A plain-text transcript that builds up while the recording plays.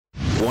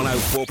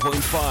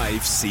104.5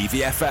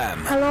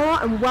 CVFM. Hello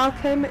and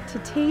welcome to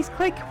Tease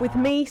Click with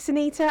me,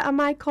 Sunita, and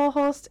my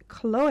co-host,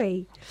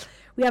 Chloe.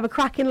 We have a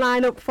cracking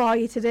lineup for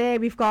you today.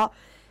 We've got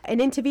an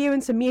interview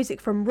and some music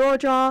from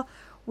Rojar.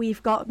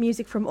 We've got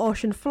music from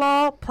Ocean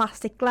Floor,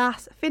 Plastic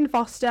Glass, Finn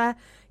Foster,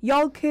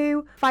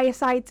 Yolku,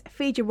 Firesight,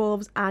 Feed Your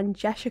Wolves and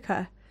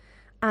Jessica.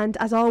 And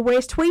as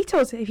always, tweet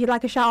us if you'd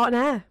like a shout out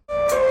on air.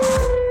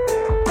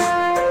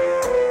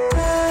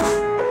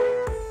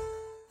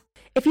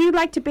 If you'd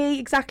like to be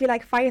exactly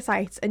like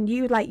Firesight and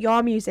you'd like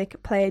your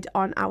music played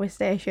on our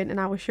station and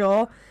our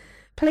show,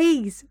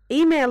 please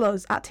email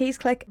us at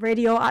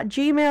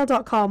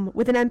teaseclickradio@gmail.com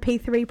with an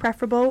MP3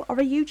 preferable or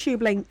a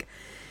YouTube link.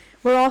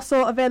 We're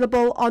also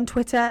available on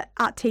Twitter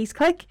at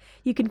teaseclick.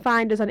 You can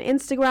find us on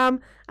Instagram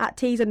at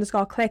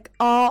tease_click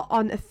or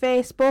on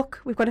Facebook.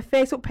 We've got a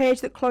Facebook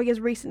page that Chloe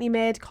has recently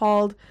made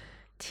called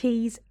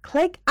Tease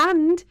Click,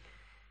 and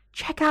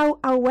check out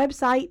our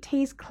website,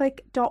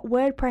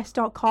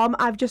 teaseclick.wordpress.com.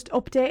 I've just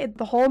updated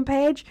the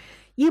homepage.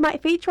 You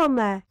might feature on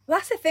there. Well,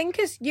 that's the thing,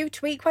 because you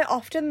tweet quite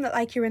often that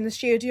like you're in the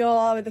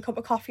studio with a cup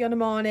of coffee on the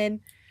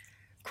morning,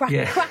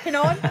 cracking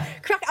on.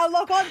 I'll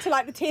log on to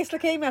like the Taste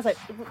Click emails, like,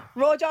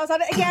 Rojar's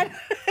at it again.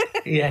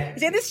 Yeah.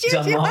 He's in the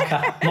studio.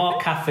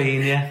 More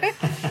caffeine, yeah.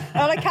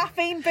 On a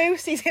caffeine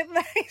boost, he's in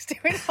there, he's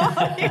doing all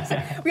music.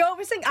 We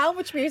always think, how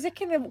much music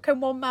can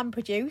one man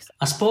produce?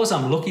 I suppose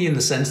I'm lucky in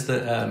the sense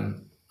that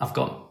I've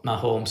got my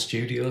home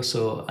studio,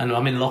 and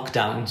I'm in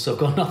lockdown, so I've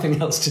got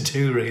nothing else to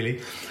do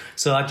really.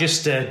 So I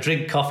just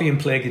drink coffee and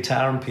play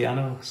guitar and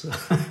piano. So.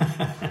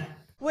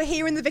 We're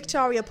here in the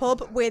Victoria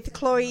pub with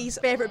Chloe's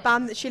favourite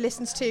band that she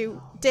listens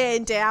to day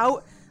in, day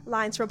out,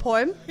 Lines for a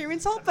Poem, here in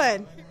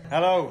Saltburn.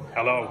 Hello.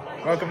 Hello.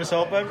 Welcome to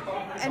Saltburn.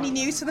 Any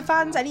news for the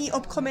fans? Any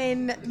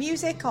upcoming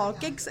music or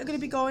gigs that are going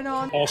to be going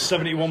on? All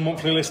 71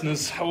 monthly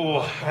listeners.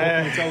 What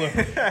can we tell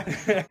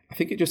them? I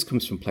think it just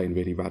comes from playing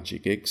really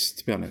ratchet gigs,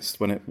 to be honest.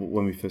 When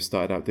we first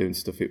started out doing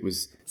stuff, it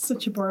was...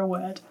 Such a bro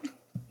word.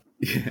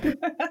 Yeah.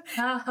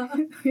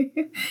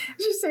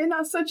 Just saying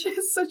that's such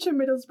a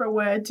Middlesbrough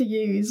word to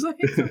use.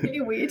 It's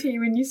really weird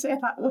hearing you say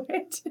that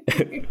word.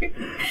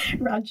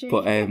 Ratchet.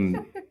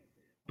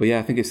 But yeah,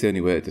 I think it's the only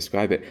way to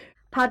describe it.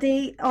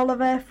 Paddy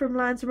Oliver from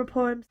Lines from a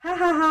Poem. Ha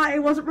ha ha,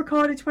 it wasn't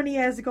recorded 20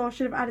 years ago. I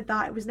should have added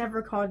that. It was never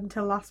recorded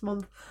until last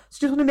month. So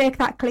just want to make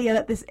that clear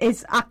that this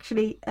is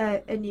actually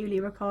a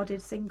newly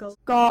recorded single.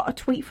 Got a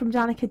tweet from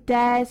Danica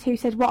Dares who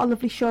said, "What a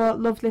lovely show.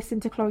 Loved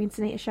listening to Chloe and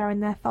Sunita sharing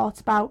their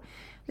thoughts about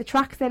the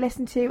tracks they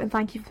listen to, and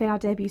thank you for playing our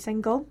debut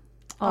single."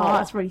 Oh,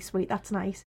 that's really sweet. That's nice.